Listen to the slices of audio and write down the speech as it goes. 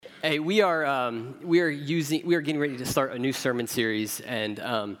Hey, we are getting ready to start a new sermon series,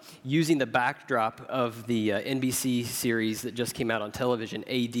 and using the backdrop of the NBC series that just came out on television,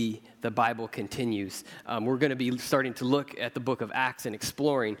 AD, The Bible Continues. We're going to be starting to look at the book of Acts and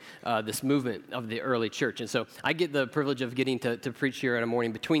exploring this movement of the early church. And so I get the privilege of getting to preach here in a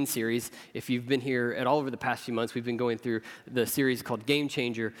morning between series. If you've been here at all over the past few months, we've been going through the series called Game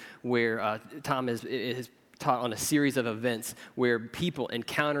Changer, where Tom has taught on a series of events where people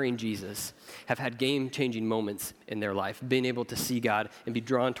encountering Jesus have had game-changing moments in their life, being able to see God and be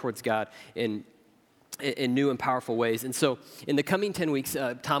drawn towards God in new and powerful ways. And so in the coming 10 weeks,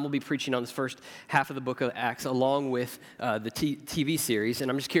 Tom will be preaching on this first half of the book of Acts along with the TV series.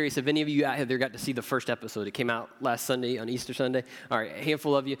 And I'm just curious if any of you out there got to see the first episode. It came out last Sunday, on Easter Sunday. All right, a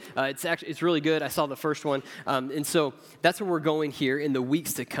handful of you. It's really good. I saw the first one. And so that's where we're going here in the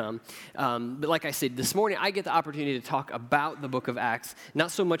weeks to come. But like I said, this morning I get the opportunity to talk about the book of Acts, not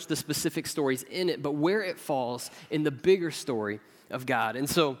so much the specific stories in it, but where it falls in the bigger story of God. And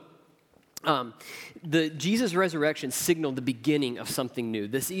so the Jesus resurrection signaled the beginning of something new.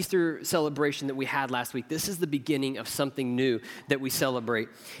 This Easter celebration that we had last week, this is the beginning of something new that we celebrate.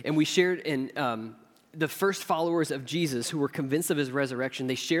 And we shared in the first followers of Jesus who were convinced of his resurrection,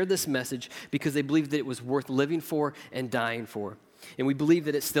 they shared this message because they believed that it was worth living for and dying for. And we believe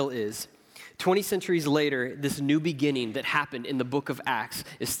that it still is. 20 centuries later, this new beginning that happened in the book of Acts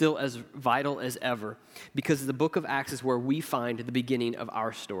is still as vital as ever, because the book of Acts is where we find the beginning of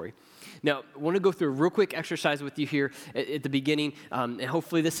our story. Now, I want to go through a real quick exercise with you here at the beginning, and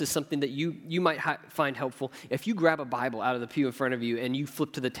hopefully this is something that you might find helpful. If you grab a Bible out of the pew in front of you and you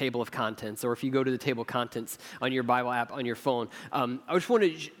flip to the table of contents, or if you go to the table of contents on your Bible app on your phone, I just want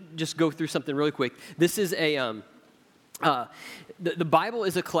to just go through something really quick. This is the Bible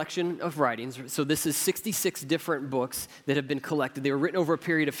is a collection of writings. So this is 66 different books that have been collected. They were written over a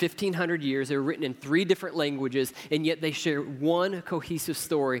period of 1,500 years. They were written in 3 different languages, and yet they share one cohesive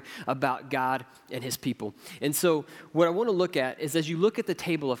story about God and his people. And so what I want to look at is, as you look at the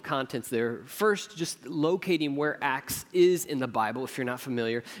table of contents there, first just locating where Acts is in the Bible, if you're not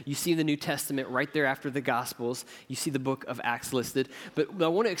familiar. You see the New Testament right there after the Gospels. You see the book of Acts listed. But what I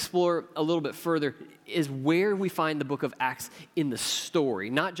want to explore a little bit further is where we find the book of Acts in the story,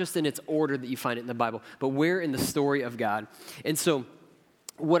 not just in its order that you find it in the Bible, but where in the story of God. And so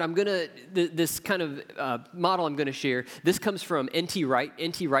what I'm going to, this kind of model I'm going to share, this comes from N.T. Wright.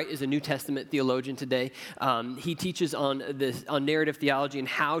 N.T. Wright is a New Testament theologian today. He teaches on narrative theology and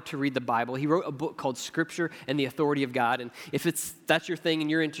how to read the Bible. He wrote a book called Scripture and the Authority of God. And if that's your thing and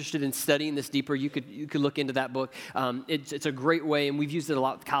you're interested in studying this deeper, you could look into that book. It's a great way, and we've used it a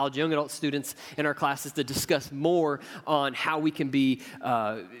lot with college, young adult students in our classes to discuss more on how we can be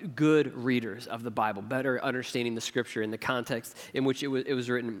good readers of the Bible, better understanding the Scripture in the context in which it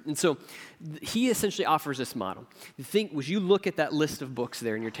was written. And so he essentially offers this model. As you look at that list of books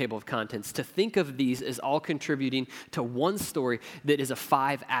there in your table of contents, to think of these as all contributing to one story that is a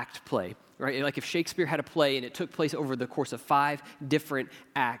 5-act play. Right? Like if Shakespeare had a play and it took place over the course of 5 different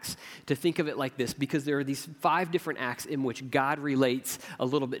acts, to think of it like this, because there are these 5 different acts in which God relates a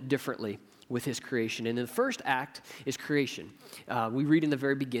little bit differently with his creation. And the first act is creation. We read in the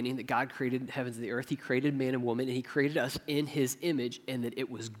very beginning that God created the heavens and the earth. He created man and woman, and he created us in his image, and that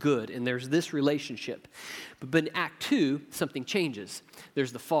it was good. And there's this relationship. But in Act 2, something changes.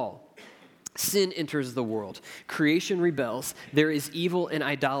 There's the fall. Sin enters the world. Creation rebels. There is evil and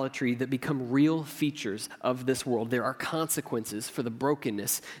idolatry that become real features of this world. There are consequences for the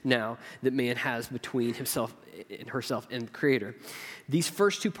brokenness now that man has between himself and herself and the Creator. These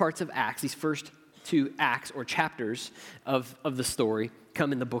first 2 parts of Acts, these first 2 acts or chapters of the story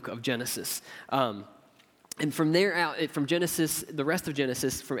come in the book of Genesis. And from there out, from Genesis, the rest of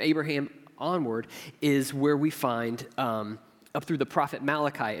Genesis, from Abraham onward, is where we find up through the prophet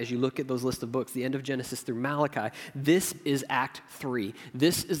Malachi, as you look at those list of books, the end of Genesis through Malachi, this is Act 3.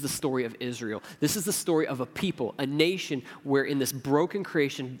 This is the story of Israel. This is the story of a people, a nation where in this broken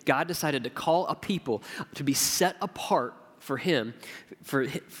creation, God decided to call a people to be set apart for him, for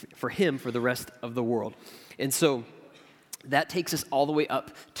the rest of the world. And so that takes us all the way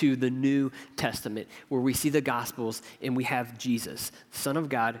up to the New Testament, where we see the Gospels and we have Jesus, Son of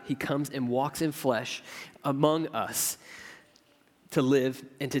God. He comes and walks in flesh among us to live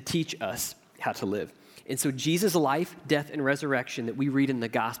and to teach us how to live. And so Jesus' life, death, and resurrection that we read in the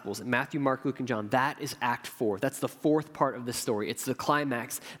Gospels, Matthew, Mark, Luke, and John, that is Act 4. That's the fourth part of the story. It's the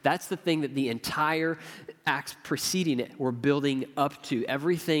climax. That's the thing that the entire acts preceding it were building up to.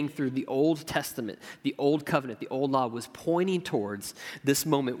 Everything through the Old Testament, the Old Covenant, the Old Law was pointing towards this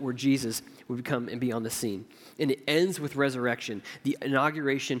moment where Jesus would come and be on the scene. And it ends with resurrection, the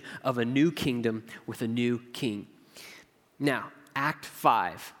inauguration of a new kingdom with a new king. Now, Act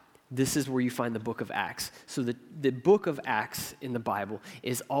 5. This is where you find the book of Acts. So the book of Acts in the Bible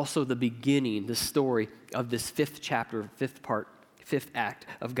is also the beginning, the story of this fifth chapter, fifth act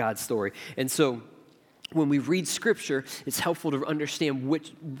of God's story. And so when we read Scripture, it's helpful to understand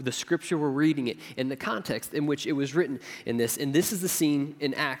the Scripture we're reading it and the context in which it was written in this. And this is the scene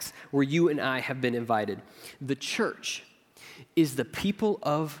in Acts where you and I have been invited. The church is the people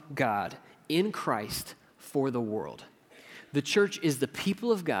of God in Christ for the world. The church is the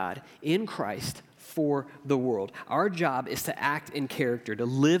people of God in Christ for the world. Our job is to act in character, to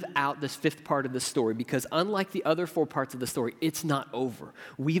live out this fifth part of the story, because unlike the other four parts of the story, it's not over.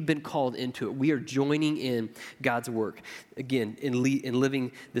 We've been called into it. We are joining in God's work, again, in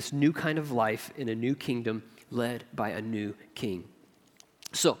living this new kind of life in a new kingdom led by a new king.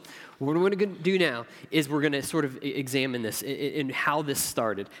 So, what we're going to do now is we're going to sort of examine this and how this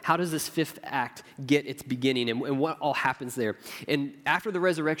started. How does this fifth act get its beginning and what all happens there? And after the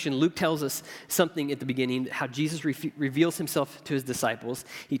resurrection, Luke tells us something at the beginning, how Jesus reveals himself to his disciples.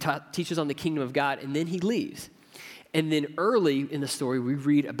 He teaches on the kingdom of God, and then he leaves. And then early in the story, we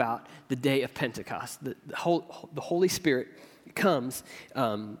read about the day of Pentecost. The Holy Spirit comes,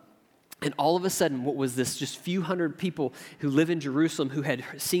 and all of a sudden, what was this just few hundred people who live in Jerusalem who had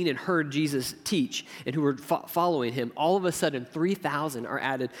seen and heard Jesus teach and who were following him, all of a sudden 3,000 are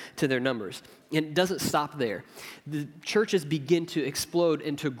added to their numbers. And it doesn't stop there. The churches begin to explode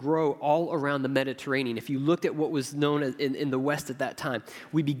and to grow all around the Mediterranean. If you looked at what was known as in the West at that time,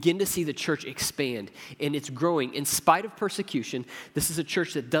 we begin to see the church expand, and it's growing. In spite of persecution, this is a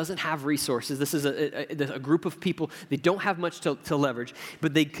church that doesn't have resources. This is a group of people, they don't have much to leverage,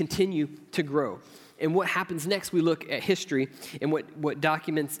 but they continue to grow. And what happens next, we look at history and what's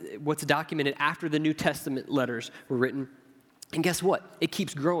documented after the New Testament letters were written. And guess what? It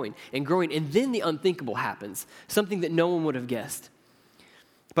keeps growing and growing. And then the unthinkable happens, something that no one would have guessed.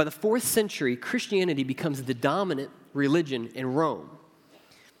 By the 4th century, Christianity becomes the dominant religion in Rome.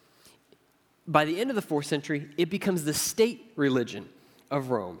 By the end of the 4th century, it becomes the state religion of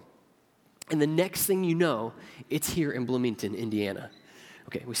Rome. And the next thing you know, it's here in Bloomington, Indiana.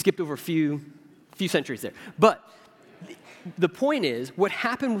 Okay, we skipped over a few centuries there. But the point is, what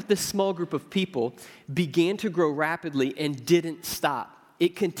happened with this small group of people began to grow rapidly and didn't stop.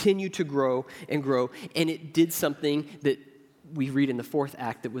 It continued to grow, and it did something that we read in the 4th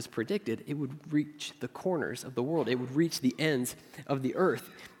act that was predicted. It would reach the corners of the world. It would reach the ends of the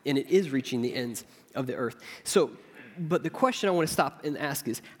earth, and it is reaching the ends of the earth. But the question I want to stop and ask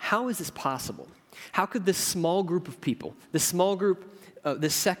is, how is this possible? How could this small group of people, this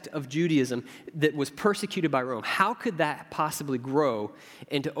sect of Judaism that was persecuted by Rome, how could that possibly grow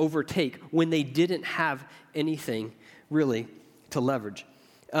and to overtake when they didn't have anything really to leverage?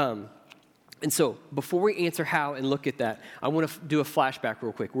 And so before we answer how and look at that, I want to do a flashback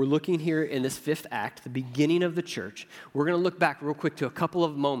real quick. We're looking here in this 5th act, the beginning of the church. We're going to look back real quick to a couple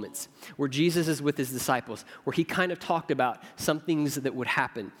of moments where Jesus is with his disciples, where he kind of talked about some things that would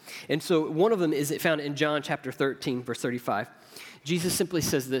happen. And so one of them is found in John chapter 13, verse 35. Jesus simply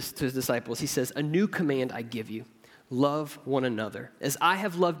says this to his disciples. He says, "A new command I give you, love one another. As I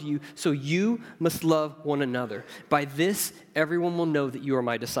have loved you, so you must love one another. By this, everyone will know that you are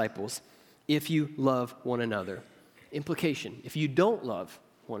my disciples, if you love one another." Implication, if you don't love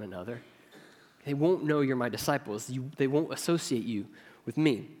one another, they won't know you're my disciples. They won't associate you with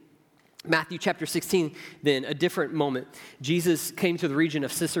me. Matthew chapter 16, then, a different moment. Jesus came to the region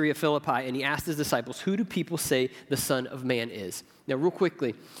of Caesarea Philippi, and he asked his disciples, "Who do people say the Son of Man is?" Now, real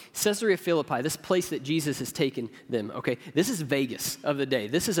quickly, Caesarea Philippi, this place that Jesus has taken them, okay, this is Vegas of the day.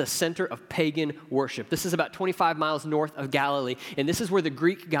 This is a center of pagan worship. This is about 25 miles north of Galilee, and this is where the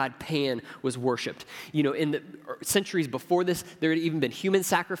Greek god Pan was worshipped. You know, in the centuries before this, there had even been human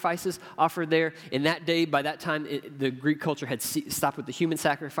sacrifices offered there. In that day, by that time, the Greek culture had stopped with the human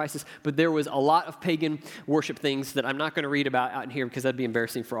sacrifices, but there was a lot of pagan worship things that I'm not going to read about out in here because that'd be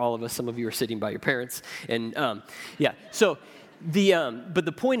embarrassing for all of us. Some of you are sitting by your parents. And so But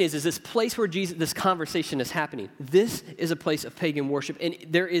the point is this place where this conversation is happening, this is a place of pagan worship. And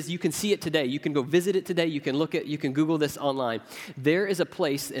you can see it today. You can go visit it today. You can Google this online. There is a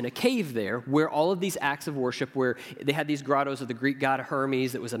place in a cave there where all of these acts of worship, where they had these grottos of the Greek god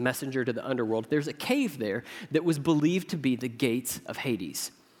Hermes that was a messenger to the underworld. There's a cave there that was believed to be the gates of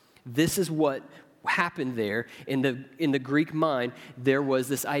Hades. This is what happened there. In the Greek mind, there was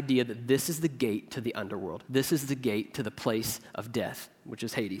this idea that this is the gate to the underworld. This is the gate to the place of death, which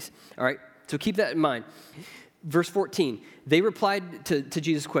is Hades. All right, so keep that in mind. Verse 14, they replied to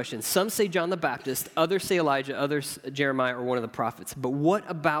Jesus' question. Some say John the Baptist, others say Elijah, others Jeremiah or one of the prophets. But what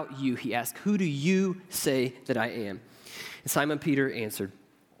about you, he asked, who do you say that I am? And Simon Peter answered,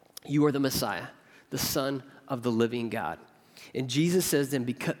 you are the Messiah, the Son of the living God. And Jesus says to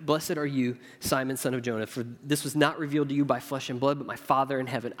him, blessed are you, Simon, son of Jonah, for this was not revealed to you by flesh and blood, but my Father in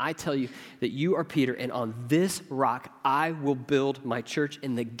heaven. I tell you that you are Peter, and on this rock I will build my church,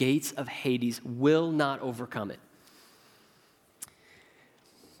 and the gates of Hades will not overcome it.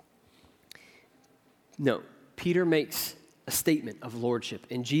 No, Peter makes a statement of lordship,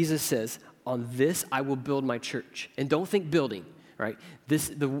 and Jesus says, on this I will build my church. And don't think building. Right?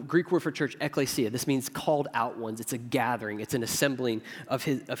 The Greek word for church, ekklesia, this means called out ones. It's a gathering. It's an assembling of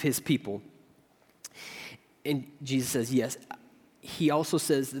his people. And Jesus says, yes. He also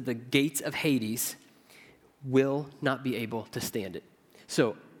says that the gates of Hades will not be able to stand it.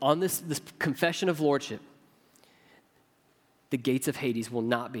 So on this confession of lordship, the gates of Hades will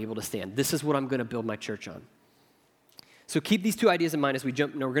not be able to stand. This is what I'm going to build my church on. So keep these two ideas in mind as we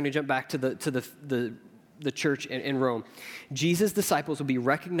jump. Now we're going to jump back to the church in Rome. Jesus' disciples will be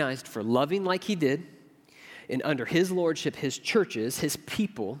recognized for loving like he did, and under his lordship, his churches, his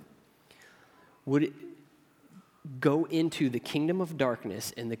people, would go into the kingdom of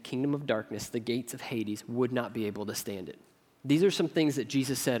darkness, and the kingdom of darkness, the gates of Hades, would not be able to stand it. These are some things that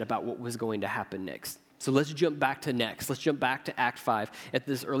Jesus said about what was going to happen next. So let's jump back to next. Let's jump back to Act 5 at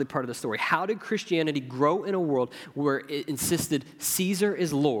this early part of the story. How did Christianity grow in a world where it insisted Caesar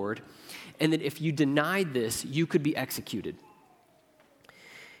is Lord, and that if you denied this, you could be executed?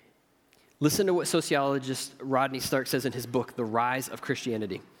 Listen to what sociologist Rodney Stark says in his book, The Rise of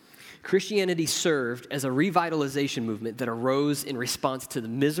Christianity. Christianity served as a revitalization movement that arose in response to the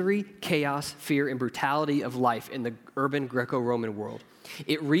misery, chaos, fear, and brutality of life in the urban Greco-Roman world.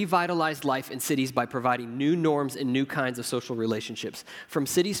 It revitalized life in cities by providing new norms and new kinds of social relationships. From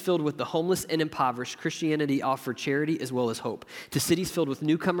cities filled with the homeless and impoverished, Christianity offered charity as well as hope. To cities filled with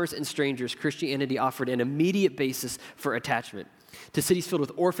newcomers and strangers, Christianity offered an immediate basis for attachment. To cities filled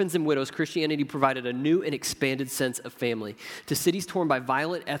with orphans and widows, Christianity provided a new and expanded sense of family. To cities torn by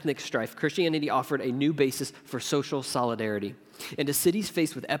violent ethnic strife, Christianity offered a new basis for social solidarity. And to cities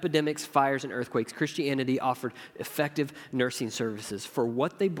faced with epidemics, fires, and earthquakes, Christianity offered effective nursing services. For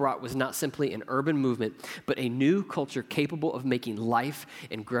what they brought was not simply an urban movement, but a new culture capable of making life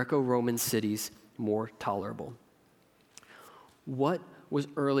in Greco-Roman cities more tolerable. What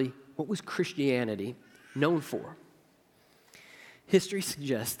was Christianity known for? History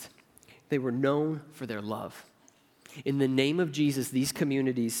suggests they were known for their love. In the name of Jesus, these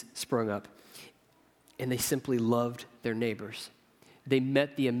communities sprung up, and they simply loved their neighbors. They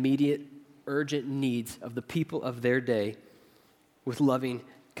met the immediate, urgent needs of the people of their day with loving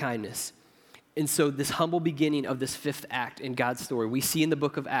kindness. And so this humble beginning of this fifth act in God's story, we see in the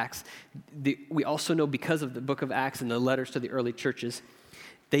book of Acts. We also know because of the book of Acts and the letters to the early churches,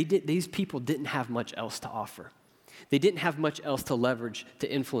 these people didn't have much else to offer. They didn't have much else to leverage,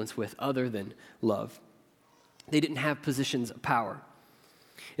 to influence with other than love. They didn't have positions of power.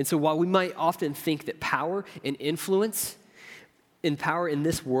 And so while we might often think that power and influence and power in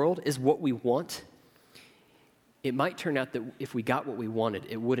this world is what we want, it might turn out that if we got what we wanted,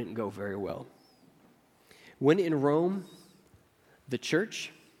 it wouldn't go very well. When in Rome, the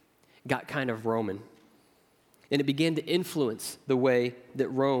church got kind of Roman, and it began to influence the way that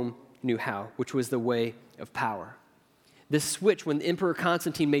Rome knew how, which was the way of power. This switch, when Emperor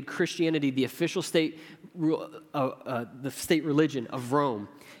Constantine made Christianity the official state religion of Rome,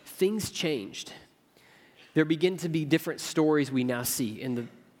 things changed. There begin to be different stories we now see in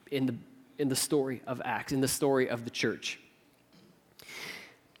the story of Acts, in the story of the church.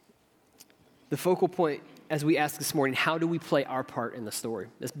 The focal point, as we ask this morning, how do we play our part in the story?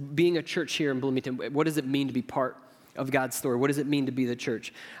 As being a church here in Bloomington, what does it mean to be part of God's story? What does it mean to be the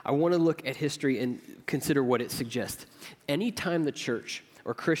church? I want to look at history and consider what it suggests. Anytime the church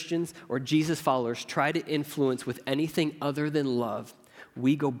or Christians or Jesus followers try to influence with anything other than love,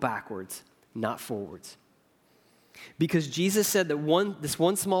 we go backwards, not forwards. Because Jesus said that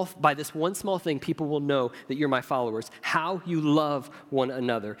by this one small thing, people will know that you're my followers, how you love one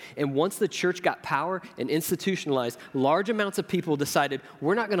another. And once the church got power and institutionalized, large amounts of people decided,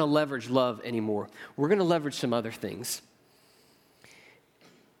 we're not going to leverage love anymore. We're going to leverage some other things.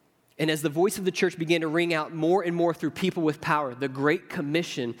 And as the voice of the church began to ring out more and more through people with power, the Great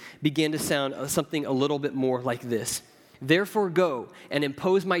Commission began to sound something a little bit more like this. Therefore go and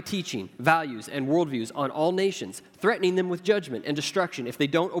impose my teaching, values, and worldviews on all nations, threatening them with judgment and destruction if they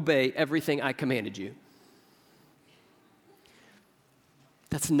don't obey everything I commanded you.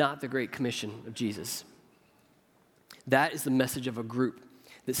 That's not the Great Commission of Jesus. That is the message of a group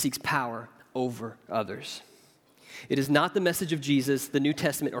that seeks power over others. It is not the message of Jesus, the New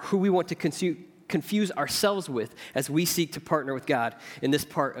Testament, or who we want to confuse ourselves with as we seek to partner with God in this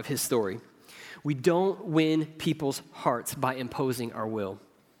part of his story. We don't win people's hearts by imposing our will.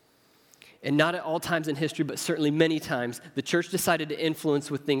 And not at all times in history, but certainly many times, the church decided to influence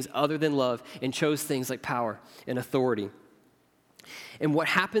with things other than love and chose things like power and authority. And what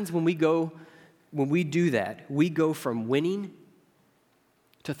happens when we do that, we go from winning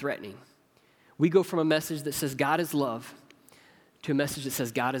to threatening. We go from a message that says God is love to a message that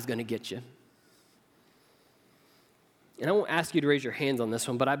says God is going to get you. And I won't ask you to raise your hands on this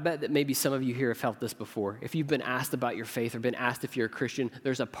one, but I bet that maybe some of you here have felt this before. If you've been asked about your faith or been asked if you're a Christian,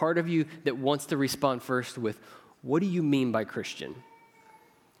 there's a part of you that wants to respond first with, what do you mean by Christian?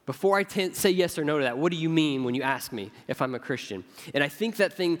 Before I say yes or no to that, what do you mean when you ask me if I'm a Christian? And I think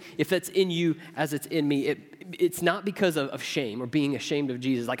that thing, if that's in you as it's in me, it's not because of shame or being ashamed of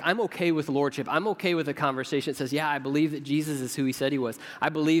Jesus. Like, I'm okay with lordship. I'm okay with a conversation that says, yeah, I believe that Jesus is who he said he was. I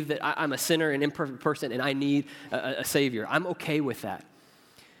believe that I'm a sinner, an imperfect person, and I need a Savior. I'm okay with that.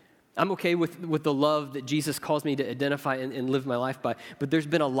 I'm okay with the love that Jesus calls me to identify and live my life by. But there's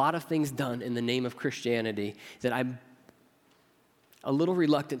been a lot of things done in the name of Christianity that I'm a little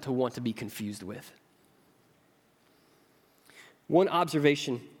reluctant to want to be confused with. One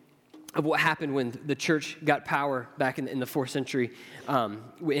observation of what happened when the church got power back in the 4th century,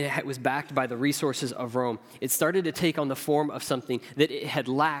 it was backed by the resources of Rome. It started to take on the form of something that it had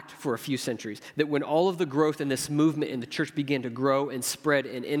lacked for a few centuries. That when all of the growth in this movement in the church began to grow and spread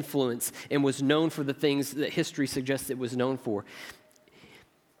and influence and was known for the things that history suggests it was known for,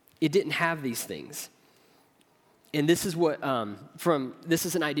 it didn't have these things. And this is this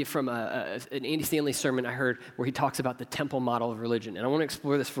is an idea from an Andy Stanley sermon I heard where he talks about the temple model of religion. And I want to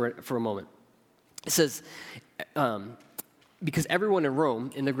explore this for a moment. It says, because everyone in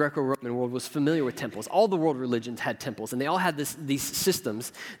Rome, in the Greco-Roman world, was familiar with temples. All the world religions had temples, and they all had these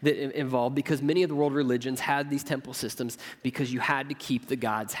systems that involved, because many of the world religions had these temple systems because you had to keep the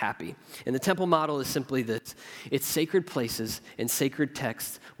gods happy. And the temple model is simply this. It's sacred places and sacred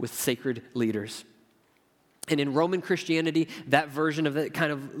texts with sacred leaders. And in Roman Christianity, that version of it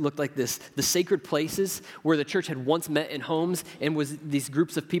kind of looked like this. The sacred places where the church had once met in homes and was these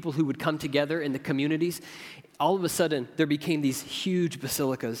groups of people who would come together in the communities, all of a sudden there became these huge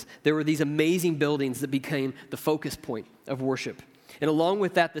basilicas. There were these amazing buildings that became the focus point of worship. And along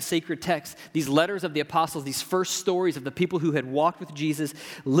with that, the sacred texts, these letters of the apostles, these first stories of the people who had walked with Jesus,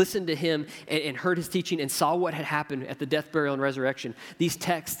 listened to him and heard his teaching and saw what had happened at the death, burial, and resurrection. These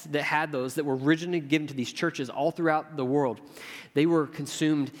texts that had those, that were originally given to these churches all throughout the world, they were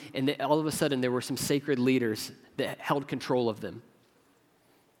consumed, and all of a sudden there were some sacred leaders that held control of them.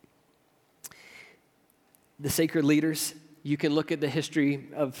 The sacred leaders, you can look at the history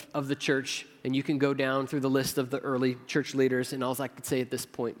of the church, and you can go down through the list of the early church leaders, and all I could say at this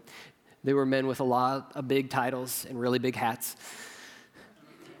point, they were men with a lot of big titles and really big hats.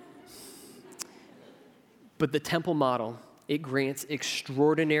 But the temple model, it grants an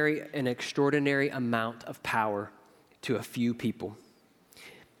extraordinary amount of power to a few people.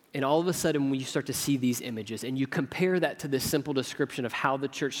 And all of a sudden, when you start to see these images, and you compare that to this simple description of how the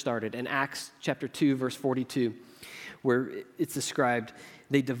church started in Acts chapter 2, verse 42, where it's described,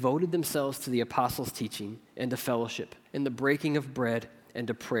 they devoted themselves to the apostles' teaching and to fellowship and the breaking of bread and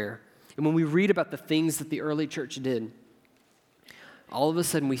to prayer. And when we read about the things that the early church did, all of a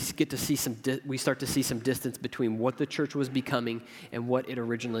sudden we start to see some distance between what the church was becoming and what it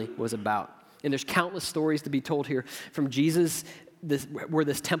originally was about. And there's countless stories to be told here from Jesus, where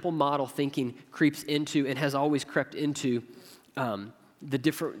this temple model thinking creeps into and has always crept into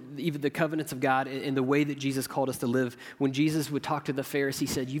even the covenants of God and the way that Jesus called us to live. When Jesus would talk to the Pharisees, he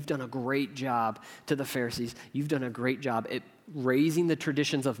said, you've done a great job to the Pharisees. You've done a great job at raising the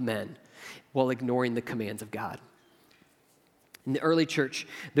traditions of men while ignoring the commands of God. In the early church,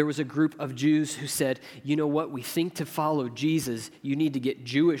 there was a group of Jews who said, you know what, we think to follow Jesus, you need to get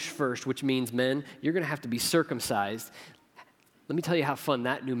Jewish first, which means, men, you're going to have to be circumcised. Let me tell you how fun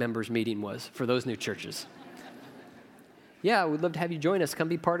that new members meeting was for those new churches. Yeah, we'd love to have you join us. Come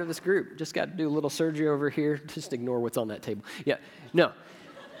be part of this group. Just got to do a little surgery over here. Just ignore what's on that table. Yeah, no.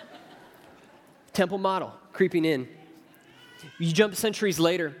 Temple model creeping in. You jump centuries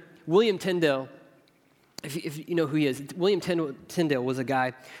later, William Tyndale, if you know who he is, William Tyndale was a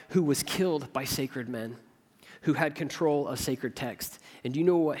guy who was killed by sacred men, who had control of sacred text. And do you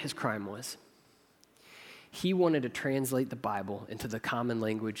know what his crime was? He wanted to translate the Bible into the common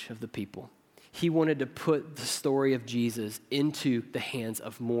language of the people. He wanted to put the story of Jesus into the hands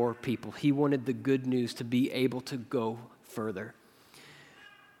of more people. He wanted the good news to be able to go further.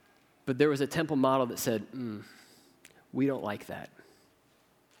 But there was a temple model that said, we don't like that.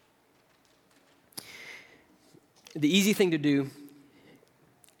 The easy thing to do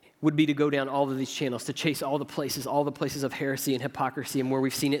would be to go down all of these channels, to chase all the places of heresy and hypocrisy, and where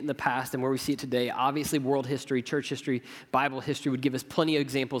we've seen it in the past and where we see it today. Obviously, world history, church history, Bible history would give us plenty of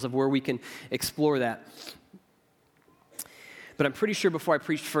examples of where we can explore that. But I'm pretty sure before I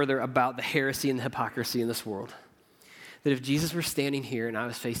preached further about the heresy and the hypocrisy in this world, that if Jesus were standing here and I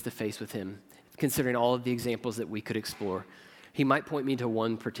was face to face with him, considering all of the examples that we could explore, he might point me to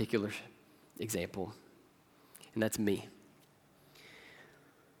one particular example, and that's me.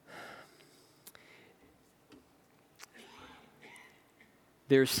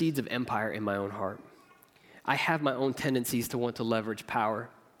 There are seeds of empire in my own heart. I have my own tendencies to want to leverage power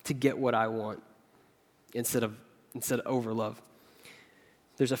to get what I want instead of over love.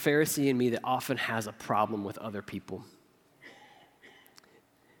 There's a Pharisee in me that often has a problem with other people.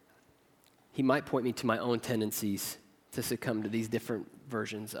 He might point me to my own tendencies to succumb to these different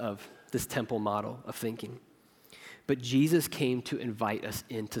versions of this temple model of thinking. But Jesus came to invite us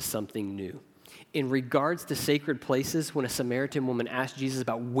into something new. In regards to sacred places, when a Samaritan woman asked Jesus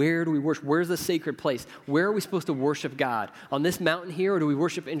about where do we worship, where's the sacred place? Where are we supposed to worship God? On this mountain here, or do we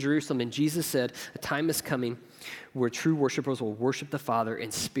worship in Jerusalem? And Jesus said, a time is coming where true worshipers will worship the Father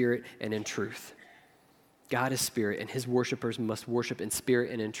in spirit and in truth. God is spirit, and his worshipers must worship in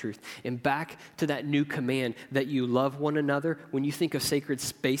spirit and in truth. And back to that new command that you love one another, when you think of sacred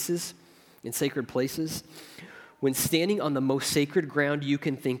spaces and sacred places, when standing on the most sacred ground you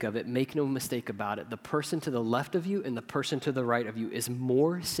can think of it, make no mistake about it, the person to the left of you and the person to the right of you is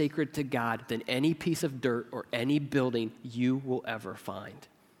more sacred to God than any piece of dirt or any building you will ever find.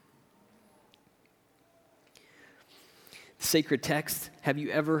 Sacred text, have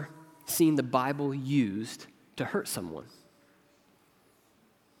you ever seen the Bible used to hurt someone?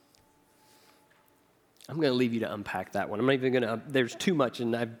 I'm going to leave you to unpack that one. I'm not even going to, there's too much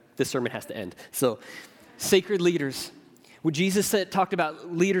and this sermon has to end. So, sacred leaders. When Jesus talked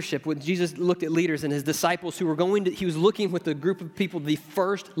about leadership, when Jesus looked at leaders and his disciples who were he was looking with a group of people, the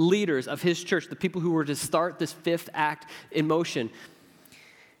first leaders of his church, the people who were to start this fifth act in motion.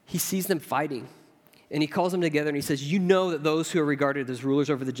 He sees them fighting and he calls them together and he says, you know that those who are regarded as rulers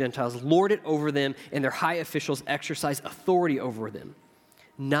over the Gentiles lord it over them and their high officials exercise authority over them.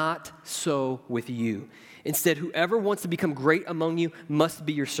 Not so with you. Instead, whoever wants to become great among you must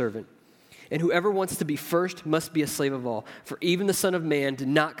be your servant. And whoever wants to be first must be a slave of all. For even the Son of Man did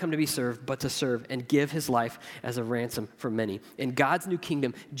not come to be served, but to serve and give his life as a ransom for many. In God's new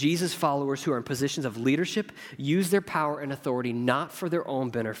kingdom, Jesus' followers who are in positions of leadership use their power and authority not for their own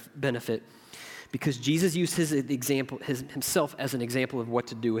benefit, because Jesus used himself as an example of what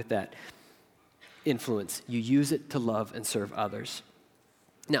to do with that influence. You use it to love and serve others.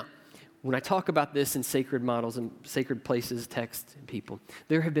 Now, when I talk about this in sacred models and sacred places, texts, and people,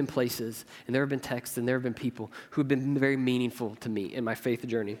 there have been places and there have been texts and there have been people who have been very meaningful to me in my faith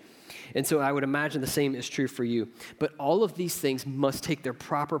journey. And so I would imagine the same is true for you. But all of these things must take their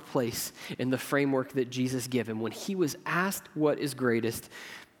proper place in the framework that Jesus gave him. When he was asked what is greatest,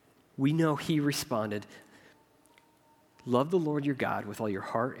 we know he responded, love the Lord your God with all your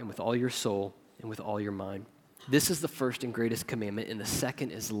heart and with all your soul and with all your mind. This is the first and greatest commandment, and the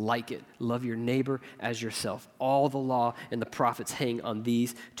second is like it. Love your neighbor as yourself. All the law and the prophets hang on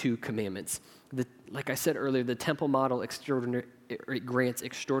these two commandments. Like I said earlier, the temple model it grants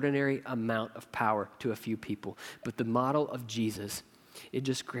extraordinary amount of power to a few people. But the model of Jesus, it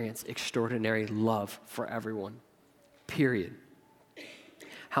just grants extraordinary love for everyone, period.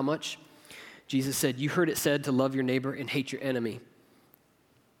 How much? Jesus said, you heard it said to love your neighbor and hate your enemy.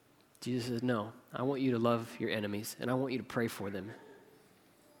 Jesus says, no, I want you to love your enemies, and I want you to pray for them.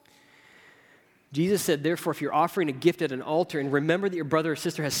 Jesus said, therefore, if you're offering a gift at an altar and remember that your brother or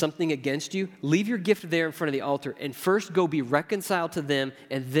sister has something against you, leave your gift there in front of the altar and first go be reconciled to them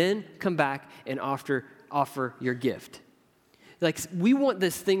and then come back and offer your gift. Like, we want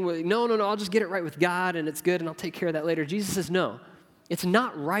this thing where, no, I'll just get it right with God and it's good and I'll take care of that later. Jesus says, no, it's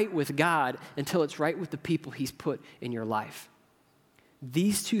not right with God until it's right with the people he's put in your life.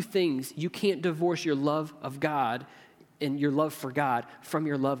 These two things, you can't divorce your love of God and your love for God from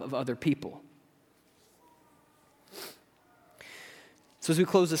your love of other people. So as we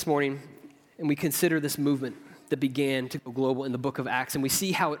close this morning and we consider this movement that began to go global in the book of Acts, and we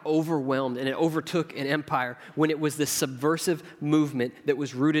see how it overwhelmed and it overtook an empire when it was this subversive movement that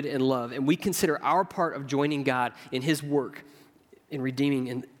was rooted in love, and we consider our part of joining God in his work in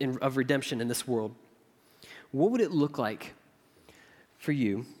redeeming of redemption in this world, what would it look like for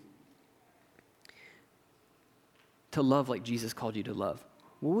you to love like Jesus called you to love?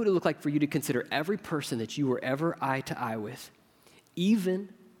 What would it look like for you to consider every person that you were ever eye to eye with, even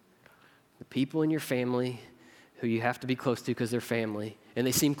the people in your family who you have to be close to because they're family and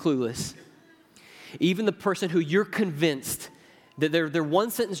they seem clueless, even the person who you're convinced that their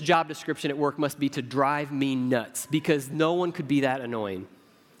one-sentence job description at work must be to drive me nuts because no one could be that annoying?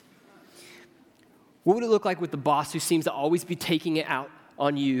 What would it look like with the boss who seems to always be taking it out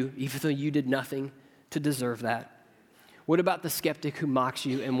on you even though you did nothing to deserve that? What about the skeptic who mocks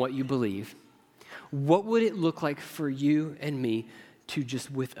you and what you believe? What would it look like for you and me to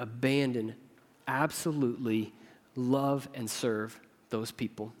just with abandon absolutely love and serve those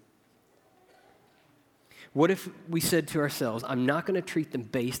people? What if we said to ourselves, I'm not going to treat them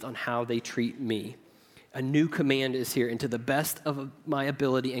based on how they treat me. A new command is here, and to the best of my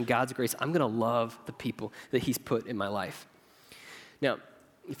ability and God's grace, I'm going to love the people that he's put in my life. Now,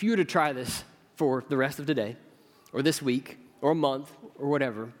 if you were to try this for the rest of today, or this week, or a month, or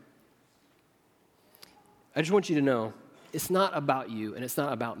whatever, I just want you to know it's not about you and it's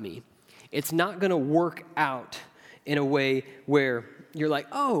not about me. It's not going to work out in a way where you're like,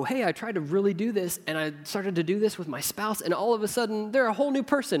 oh, hey, I tried to really do this and I started to do this with my spouse and all of a sudden they're a whole new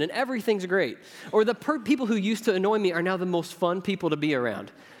person and everything's great. Or the people who used to annoy me are now the most fun people to be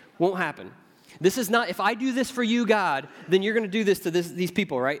around. Won't happen. This is not, if I do this for you, God, then you're going to do this to these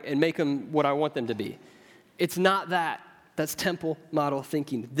people, right? And make them what I want them to be. It's not that. That's temple model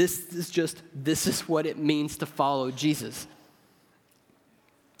thinking. This is what it means to follow Jesus.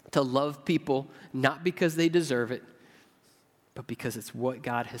 To love people, not because they deserve it, but because it's what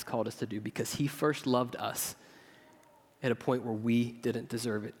God has called us to do, because he first loved us at a point where we didn't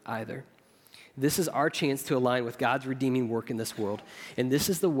deserve it either. This is our chance to align with God's redeeming work in this world, and this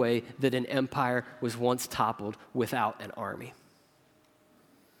is the way that an empire was once toppled without an army.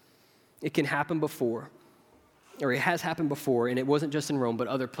 It can happen before. Or it has happened before, and it wasn't just in Rome, but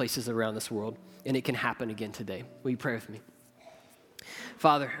other places around this world, and it can happen again today. Will you pray with me?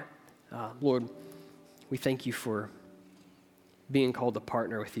 Father, Lord, we thank you for being called to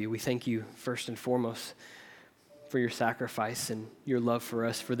partner with you. We thank you first and foremost for your sacrifice and your love for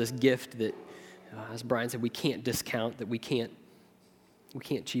us, for this gift that, as Brian said, we can't discount, that we can't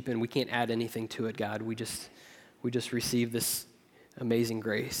cheapen, we can't add anything to it, God. We just receive this amazing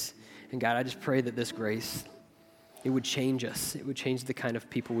grace. And God, I just pray that this grace, it would change us. It would change the kind of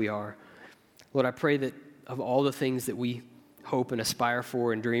people we are. Lord, I pray that of all the things that we hope and aspire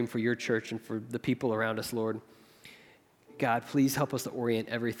for and dream for your church and for the people around us, Lord, God, please help us to orient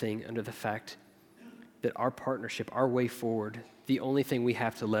everything under the fact that our partnership, our way forward, the only thing we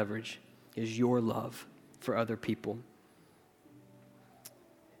have to leverage is your love for other people.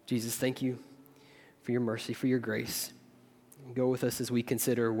 Jesus, thank you for your mercy, for your grace. Go with us as we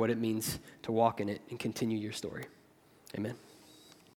consider what it means to walk in it and continue your story. Amen.